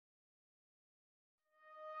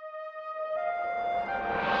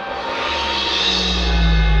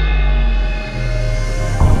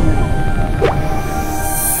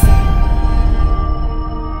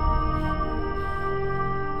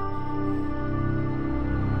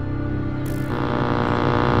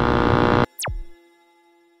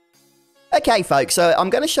Okay, folks, so I'm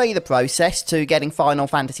going to show you the process to getting Final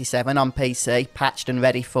Fantasy VII on PC, patched and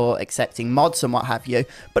ready for accepting mods and what have you.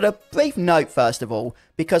 But a brief note, first of all,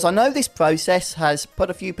 because I know this process has put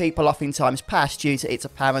a few people off in times past due to its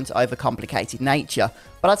apparent overcomplicated nature.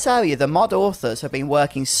 But I tell you, the mod authors have been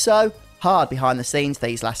working so hard behind the scenes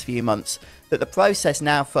these last few months that the process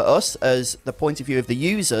now for us, as the point of view of the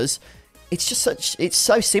users, it's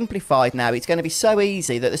so simplified now. It's going to be so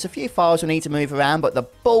easy that there's a few files we need to move around, but the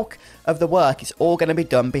bulk of the work is all going to be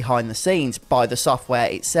done behind the scenes by the software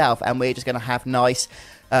itself, and we're just going to have nice,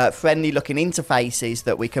 friendly looking interfaces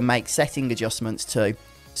that we can make setting adjustments to.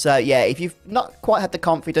 So yeah, if you've not quite had the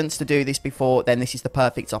confidence to do this before, then this is the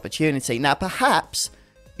perfect opportunity. Now, perhaps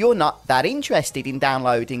you're not that interested in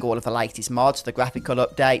downloading all of the latest mods, the graphical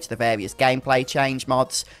updates, the various gameplay change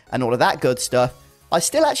mods, and all of that good stuff. I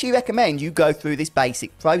still actually recommend you go through this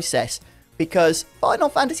basic process, because Final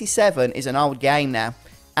Fantasy VII is an old game now,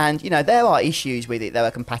 and you know, there are issues with it. There are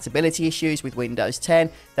compatibility issues with Windows 10,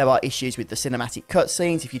 there are issues with the cinematic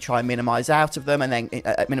cutscenes. If you try and minimize out of them and then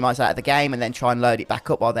minimize out of the game and then try and load it back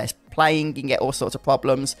up while they're playing, you can get all sorts of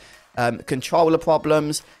problems, controller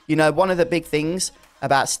problems. You know, one of the big things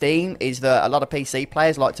about Steam is that a lot of PC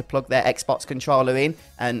players like to plug their Xbox controller in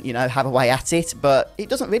and, you know, have a way at it, but it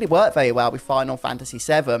doesn't really work very well with Final Fantasy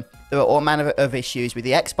VII. There are all manner of issues with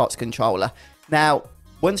the Xbox controller. Now,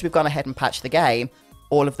 once we've gone ahead and patched the game,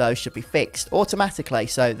 all of those should be fixed automatically,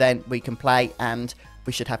 so then we can play and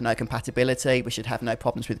we should have no compatibility, we should have no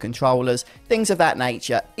problems with controllers, things of that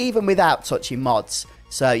nature, even without touching mods.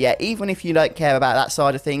 So yeah, even if you don't care about that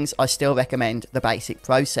side of things, I still recommend the basic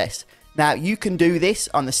process. Now, you can do this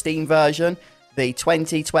on the Steam version, the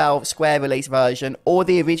 2012 Square release version, or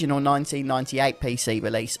the original 1998 PC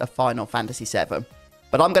release of Final Fantasy VII.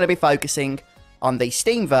 But I'm going to be focusing on the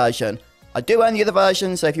Steam version. I do own the other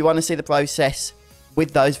versions, so if you want to see the process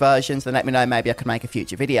with those versions, then let me know, maybe I can make a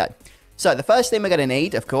future video. So the first thing we're going to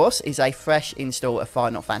need, of course, is a fresh install of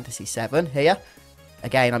Final Fantasy VII here.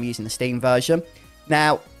 Again, I'm using the Steam version.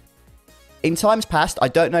 Now, in times past, I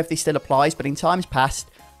don't know if this still applies, but in times past,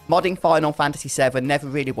 modding Final Fantasy VII never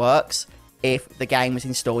really works if the game was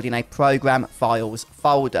installed in a program files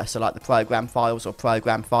folder, so like the program files or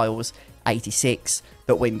program files 86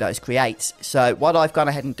 that Windows creates. So what I've gone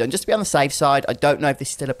ahead and done, just to be on the safe side, I don't know if this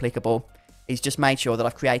is still applicable, is just made sure that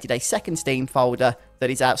I've created a second Steam folder that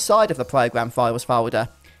is outside of the program files folder,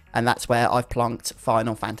 and that's where I've plonked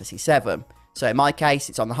Final Fantasy VII. So in my case,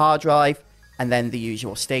 it's on the hard drive and then the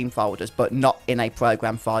usual Steam folders, but not in a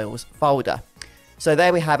program files folder. So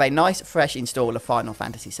there we have a nice fresh install of Final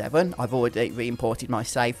Fantasy VII. I've already re-imported my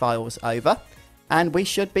save files over, and we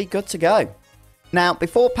should be good to go. Now,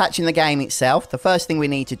 before patching the game itself, the first thing we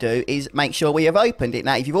need to do is make sure we have opened it.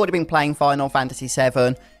 Now, if you've already been playing Final Fantasy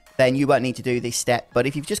VII, then you won't need to do this step. But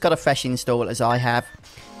if you've just got a fresh install, as I have,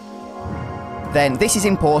 then this is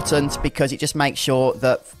important, because it just makes sure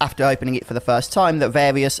that after opening it for the first time, that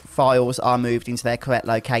various files are moved into their correct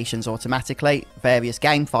locations automatically, various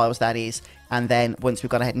game files that is, and then once we've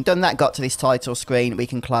gone ahead and done that, got to this title screen, we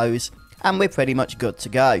can close, and we're pretty much good to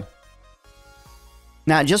go.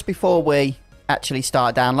 Now, just before we actually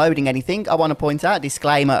start downloading anything, I want to point out,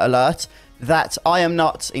 disclaimer alert, that I am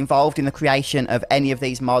not involved in the creation of any of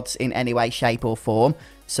these mods in any way, shape or form.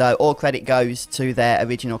 So all credit goes to their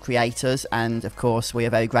original creators, and of course we are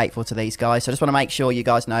very grateful to these guys. So I just want to make sure you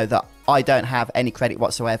guys know that I don't have any credit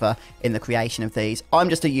whatsoever in the creation of these. I'm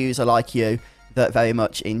just a user like you that very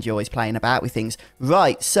much enjoys playing about with things.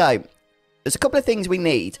 Right, so there's a couple of things we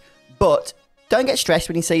need, but don't get stressed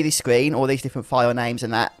when you see this screen, all these different file names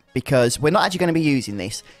and that, because we're not actually going to be using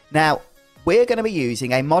this. Now, we're going to be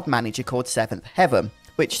using a mod manager called Seventh Heaven,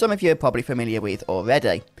 which some of you are probably familiar with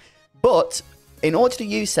already. But in order to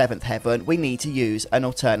use Seventh Heaven, we need to use an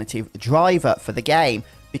alternative driver for the game,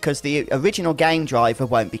 because the original game driver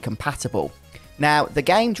won't be compatible. Now, the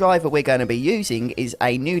game driver we're going to be using is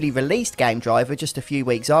a newly released game driver, just a few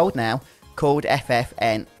weeks old now, called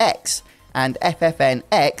FFNx. And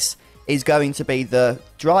FFNx is going to be the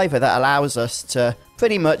driver that allows us to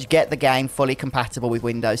pretty much get the game fully compatible with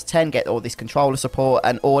Windows 10, get all this controller support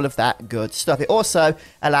and all of that good stuff. It also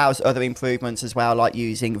allows other improvements as well, like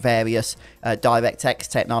using various DirectX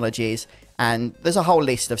technologies, and there's a whole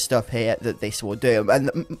list of stuff here that this will do.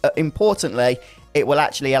 And importantly, it will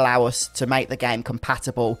actually allow us to make the game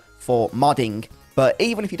compatible for modding. But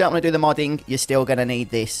even if you don't want to do the modding, you're still going to need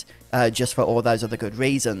this just for all those other good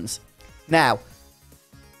reasons. Now,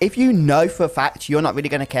 if you know for a fact you're not really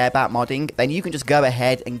going to care about modding, then you can just go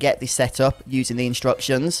ahead and get this set up using the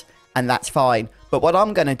instructions, and that's fine. But what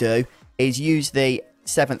I'm going to do is use the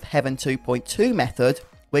Seventh Heaven 2.2 method.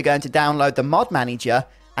 We're going to download the mod manager,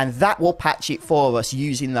 and that will patch it for us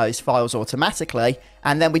using those files automatically.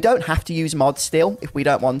 And then we don't have to use mods still if we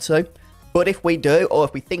don't want to. But if we do, or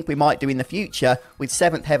if we think we might do in the future, with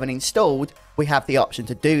 7th Heaven installed, we have the option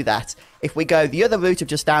to do that. If we go the other route of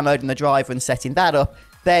just downloading the driver and setting that up,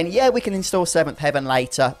 then yeah, we can install 7th Heaven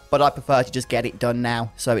later, but I prefer to just get it done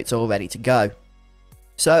now, so it's all ready to go.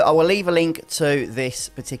 So I will leave a link to this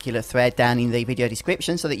particular thread down in the video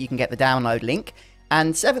description so that you can get the download link.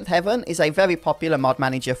 And 7th Heaven is a very popular mod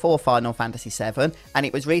manager for Final Fantasy VII, and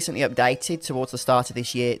it was recently updated towards the start of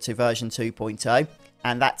this year to version 2.0.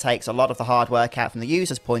 And that takes a lot of the hard work out from the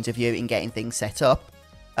user's point of view in getting things set up.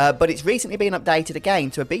 But it's recently been updated again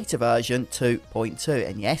to a beta version 2.2.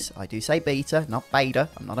 And yes, I do say beta, not beta.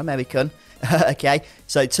 I'm not American. Okay,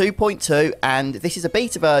 so 2.2, and this is a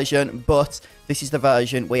beta version, but this is the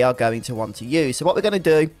version we are going to want to use. So what we're going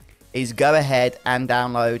to do is go ahead and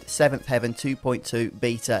download 7th Heaven 2.2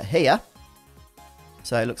 beta here.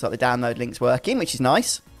 So it looks like the download link's working, which is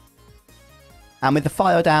nice. And with the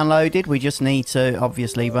file downloaded, we just need to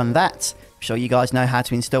obviously run that. I'm sure you guys know how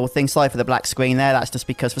to install things. Sorry for the black screen there. That's just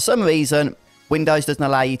because for some reason, Windows doesn't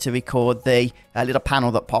allow you to record the little panel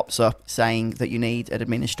that pops up saying that you need an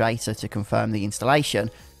administrator to confirm the installation.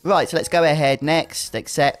 Right, so let's go ahead. Next,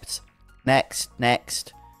 accept, next.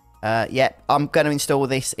 Yep, I'm going to install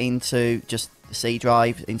this into just the C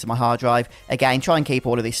drive, into my hard drive. Again, try and keep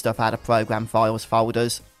all of this stuff out of program files,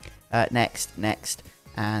 folders. Next.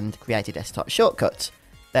 And create a desktop shortcut.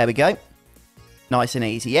 There we go. Nice and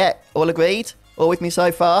easy. Yeah, all agreed? All with me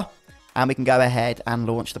so far? And we can go ahead and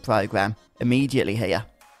launch the program immediately here.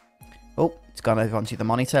 Oh, it's gone over onto the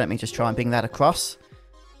monitor. Let me just try and bring that across.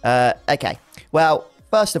 Okay. Well,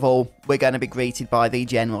 first of all, we're going to be greeted by the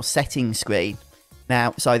general settings screen.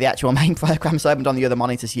 Now, sorry, the actual main program's opened on the other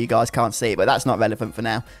monitor so you guys can't see it, but that's not relevant for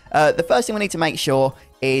now. The first thing we need to make sure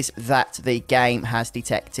is that the game has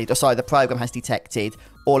detected, or sorry, the program has detected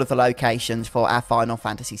all of the locations for our Final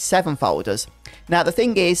Fantasy VII folders. Now, the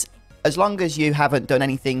thing is, as long as you haven't done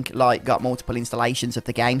anything like got multiple installations of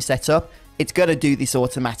the game set up, it's going to do this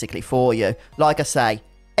automatically for you. Like I say,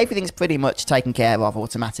 everything's pretty much taken care of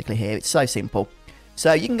automatically here. It's so simple.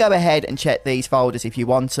 So you can go ahead and check these folders if you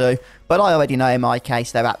want to, but I already know in my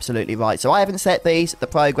case they're absolutely right. So I haven't set these, the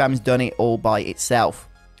program's done it all by itself.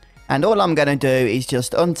 And all I'm going to do is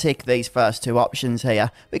just untick these first two options here.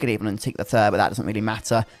 We could even untick the third, but that doesn't really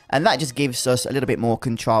matter. And that just gives us a little bit more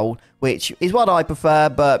control, which is what I prefer.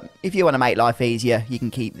 But if you want to make life easier, you can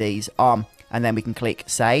keep these on. And then we can click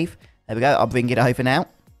save. There we go. I'll bring it over now.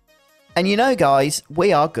 And you know, guys,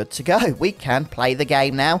 we are good to go. We can play the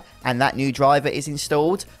game now. And that new driver is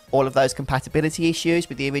installed. All of those compatibility issues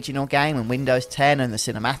with the original game and Windows 10 and the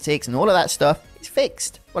cinematics and all of that stuff is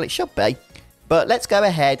fixed. Well, it should be. But let's go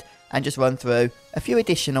ahead and just run through a few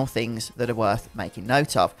additional things that are worth making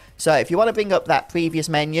note of. So if you want to bring up that previous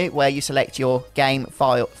menu where you select your game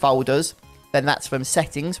file folders, then that's from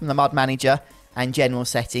settings from the mod manager, and general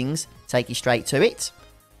settings take you straight to it.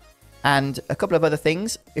 And a couple of other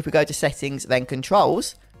things, if we go to settings, then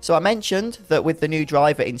controls. So I mentioned that with the new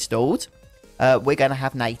driver installed, we're going to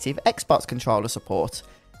have native Xbox controller support.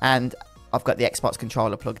 And I've got the Xbox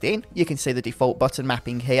controller plugged in. You can see the default button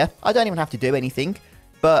mapping here. I don't even have to do anything,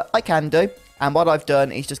 but I can do. And what I've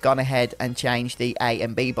done is just gone ahead and changed the A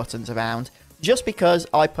and B buttons around, just because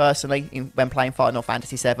I personally, when playing Final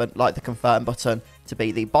Fantasy VII, like the confirm button to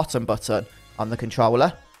be the bottom button on the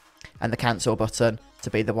controller, and the cancel button to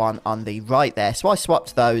be the one on the right there. So I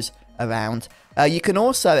swapped those around. You can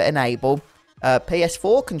also enable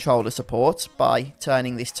PS4 controller support by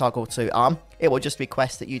turning this toggle to on. It will just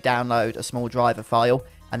request that you download a small driver file,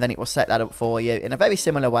 and then it will set that up for you in a very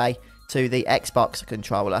similar way to the Xbox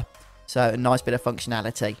controller. So a nice bit of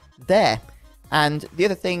functionality there. And the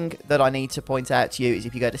other thing that I need to point out to you is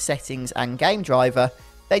if you go to settings and game driver,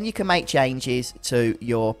 then you can make changes to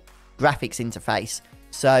your graphics interface.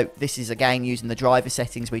 So this is again using the driver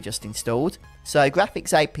settings we just installed. So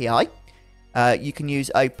graphics API, you can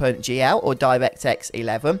use OpenGL or DirectX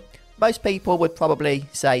 11. Most people would probably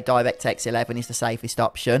say DirectX 11 is the safest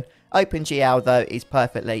option. OpenGL though is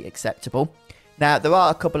perfectly acceptable. Now there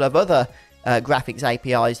are a couple of other graphics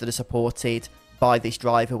APIs that are supported by this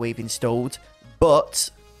driver we've installed, but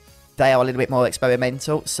they are a little bit more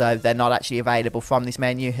experimental, so they're not actually available from this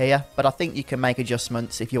menu here. But I think you can make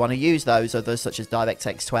adjustments if you want to use those others, such as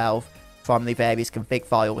DirectX 12, from the various config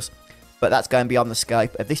files. But that's going beyond the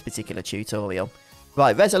scope of this particular tutorial.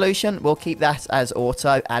 Right, resolution, we'll keep that as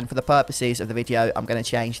auto, and for the purposes of the video, I'm going to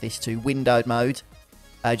change this to windowed mode,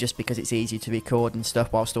 just because it's easy to record and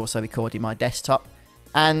stuff whilst also recording my desktop.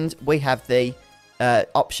 And we have the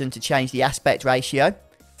option to change the aspect ratio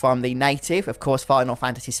from the native. Of course, Final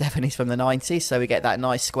Fantasy VII is from the 90s, so we get that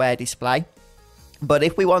nice square display. But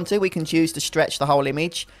if we want to, we can choose to stretch the whole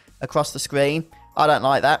image across the screen. I don't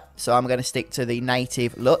like that, so I'm going to stick to the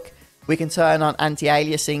native look. We can turn on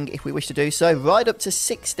anti-aliasing if we wish to do so, right up to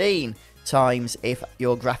 16 times if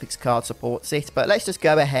your graphics card supports it. But let's just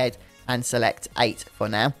go ahead and select 8 for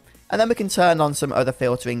now. And then we can turn on some other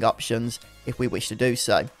filtering options if we wish to do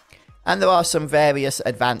so. And there are some various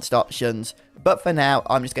advanced options, but for now,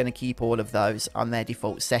 I'm just going to keep all of those on their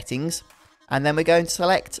default settings. And then we're going to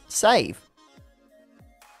select Save.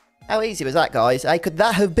 How easy was that, guys? Hey, could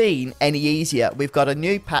that have been any easier? We've got a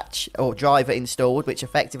new patch or driver installed, which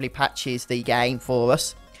effectively patches the game for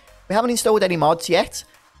us. We haven't installed any mods yet.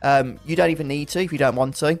 You don't even need to if you don't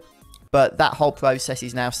want to. But that whole process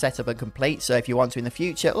is now set up and complete. So if you want to in the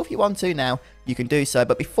future, or if you want to now, you can do so.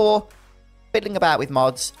 But before fiddling about with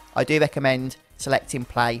mods, I do recommend selecting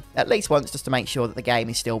play at least once just to make sure that the game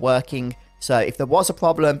is still working. So if there was a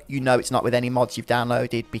problem, you know it's not with any mods you've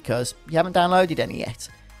downloaded because you haven't downloaded any yet.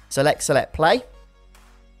 Select play,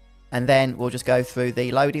 and then we'll just go through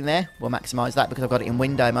the loading there. We'll maximize that because I've got it in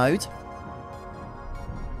window mode.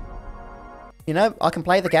 You know, I can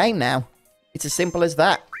play the game now. It's as simple as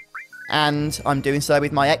that. And I'm doing so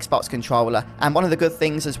with my Xbox controller. And one of the good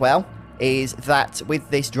things as well is that with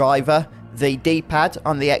this driver, the D-pad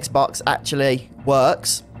on the Xbox actually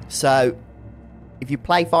works. So if you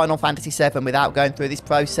play Final Fantasy VII without going through this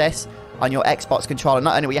process on your Xbox controller,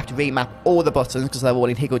 not only will you have to remap all the buttons because they're all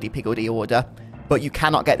in higgledy-piggledy order, but you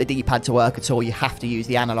cannot get the D-pad to work at all. You have to use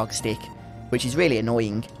the analog stick, which is really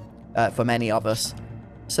annoying for many of us.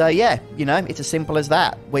 So yeah, you know, it's as simple as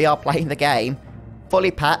that. We are playing the game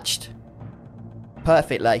fully patched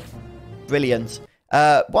perfectly. Brilliant.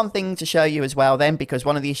 One thing to show you as well then, because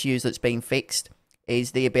one of the issues that's been fixed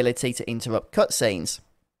is the ability to interrupt cutscenes.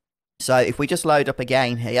 So if we just load up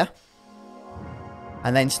again here,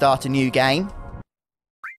 and then start a new game.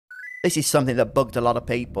 This is something that bugged a lot of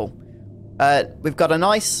people. We've got a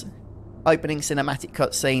nice opening cinematic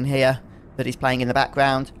cutscene here that is playing in the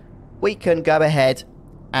background. We can go ahead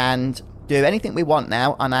and do anything we want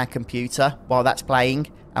now on our computer while that's playing.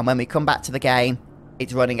 And when we come back to the game,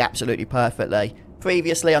 it's running absolutely perfectly.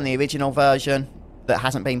 Previously on the original version that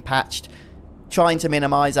hasn't been patched, trying to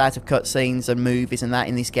minimise out of cutscenes and movies and that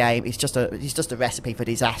in this game, it's just a recipe for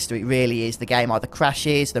disaster. It really is. The game either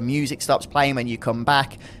crashes, the music stops playing when you come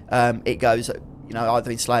back, it goes, you know, either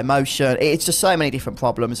in slow motion. It's just so many different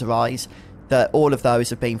problems arise that all of those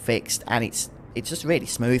have been fixed, and it's just really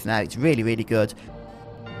smooth now. It's really, really good.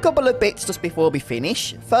 Couple of bits just before we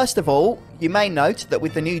finish. First of all, you may note that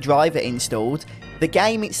with the new driver installed, the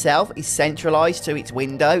game itself is centralized to its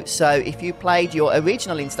window, so if you played your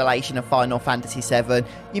original installation of Final Fantasy VII,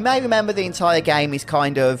 you may remember the entire game is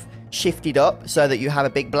kind of shifted up so that you have a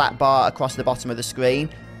big black bar across the bottom of the screen.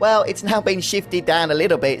 Well, it's now been shifted down a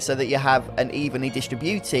little bit so that you have an evenly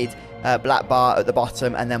distributed black bar at the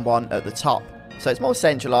bottom and then one at the top. So it's more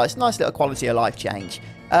centralized, nice little quality of life change.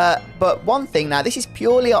 But one thing now, this is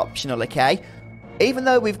purely optional, okay? Even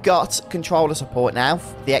though we've got controller support now,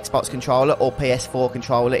 the Xbox controller or PS4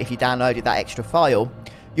 controller, if you downloaded that extra file,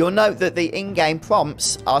 you'll note that the in-game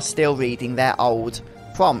prompts are still reading their old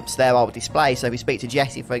prompts, their old display. So if we speak to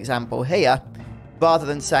Jessie, for example, here, rather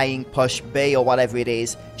than saying push B or whatever it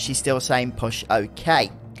is, she's still saying push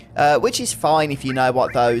OK, which is fine if you know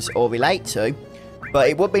what those all relate to. But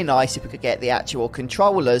it would be nice if we could get the actual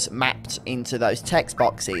controllers mapped into those text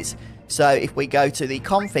boxes. So if we go to the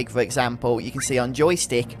config, for example, you can see on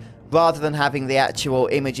joystick, rather than having the actual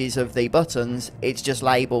images of the buttons, it's just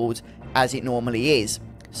labelled as it normally is.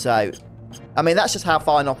 So, I mean, that's just how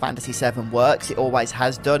Final Fantasy VII works. It always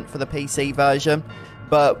has done for the PC version.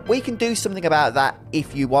 But we can do something about that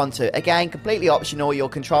if you want to. Again, completely optional. Your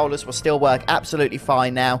controllers will still work absolutely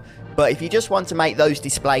fine now. But if you just want to make those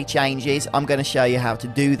display changes, I'm going to show you how to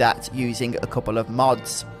do that using a couple of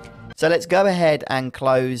mods. So let's go ahead and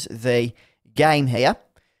close the game here.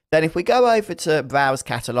 Then if we go over to Browse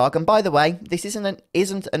Catalog, and by the way, this isn't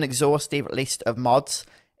an exhaustive list of mods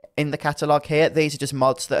in the catalog here. These are just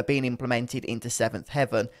mods that are being implemented into 7th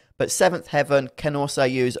Heaven. But 7th Heaven can also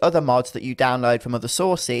use other mods that you download from other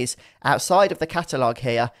sources. Outside of the catalog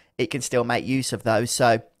here, it can still make use of those.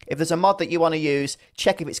 So if there's a mod that you want to use,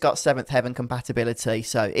 check if it's got 7th Heaven compatibility.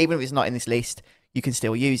 So even if it's not in this list, you can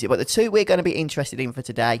still use it. But the two we're going to be interested in for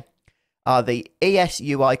today are the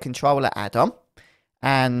ESUI controller add-on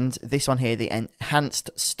and this one here, the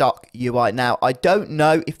enhanced stock UI. Now, I don't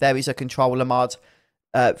know if there is a controller mod,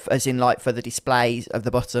 as in like for the displays of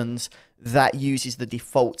the buttons, that uses the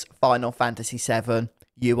default Final Fantasy VII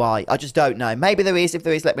UI. I just don't know. Maybe there is. If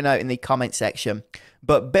there is, let me know in the comment section.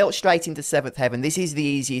 But built straight into 7th Heaven, this is the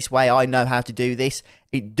easiest way I know how to do this.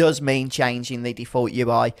 It does mean changing the default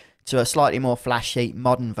UI to a slightly more flashy,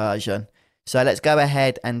 modern version. So let's go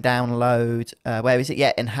ahead and download, where is it?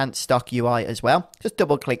 Yeah, Enhanced Stock UI as well. Just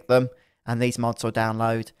double click them and these mods will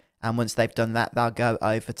download. And once they've done that, they'll go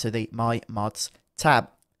over to the My Mods tab.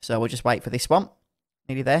 So we'll just wait for this one.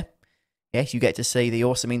 Nearly there. Yes, you get to see the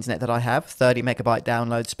awesome internet that I have. 30 megabyte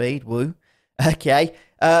download speed. Woo. Okay.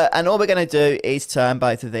 And all we're going to do is turn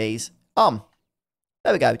both of these on.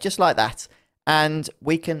 There we go. Just like that. And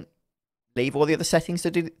we can leave all the other settings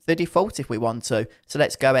to the default if we want to. So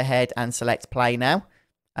let's go ahead and select play now.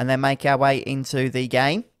 And then make our way into the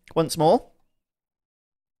game once more.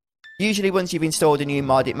 Usually once you've installed a new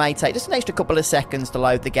mod, it may take just an extra couple of seconds to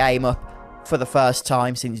load the game up for the first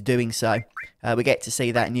time since doing so. We get to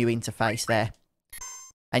see that new interface there.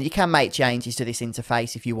 And you can make changes to this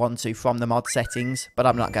interface if you want to from the mod settings, but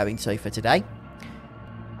I'm not going to for today.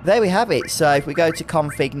 There we have it. So if we go to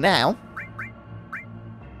config now,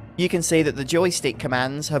 you can see that the joystick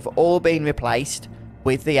commands have all been replaced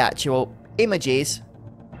with the actual images,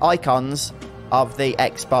 icons of the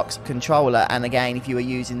Xbox controller. And again, if you were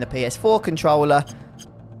using the PS4 controller,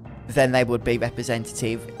 then they would be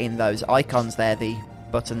representative in those icons there, the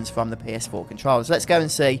buttons from the PS4 controllers. Let's go and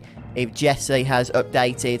see if Jessie has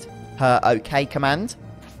updated her OK command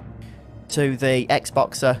to the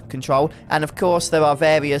Xboxer control. And of course, there are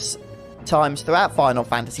various times throughout Final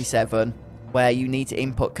Fantasy VII where you need to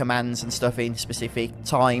input commands and stuff in specific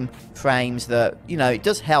time frames that, you know, it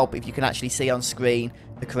does help if you can actually see on screen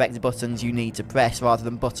the correct buttons you need to press rather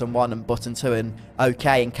than button 1 and button 2 and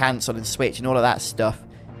OK and cancel and switch and all of that stuff.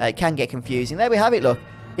 It can get confusing. There we have it, look.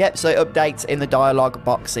 Yep, so it updates in the dialogue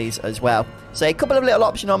boxes as well. So a couple of little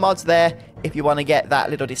optional mods there if you want to get that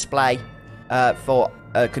little display for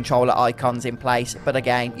controller icons in place. But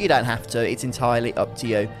again, you don't have to. It's entirely up to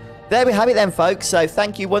you. There we have it then, folks. So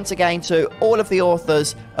thank you once again to all of the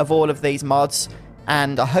authors of all of these mods.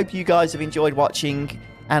 And I hope you guys have enjoyed watching.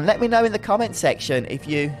 And let me know in the comment section if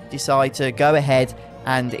you decide to go ahead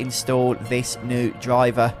and install this new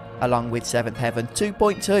driver along with 7th Heaven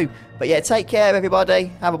 2.2. But yeah, take care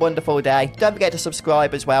everybody, have a wonderful day. Don't forget to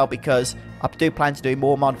subscribe as well, because I do plan to do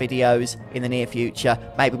more mod videos in the near future.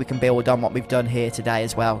 Maybe we can build on what we've done here today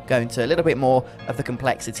as well, go into a little bit more of the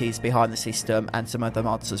complexities behind the system and some other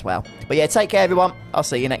mods as well. But yeah, take care everyone, I'll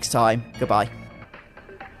see you next time, goodbye.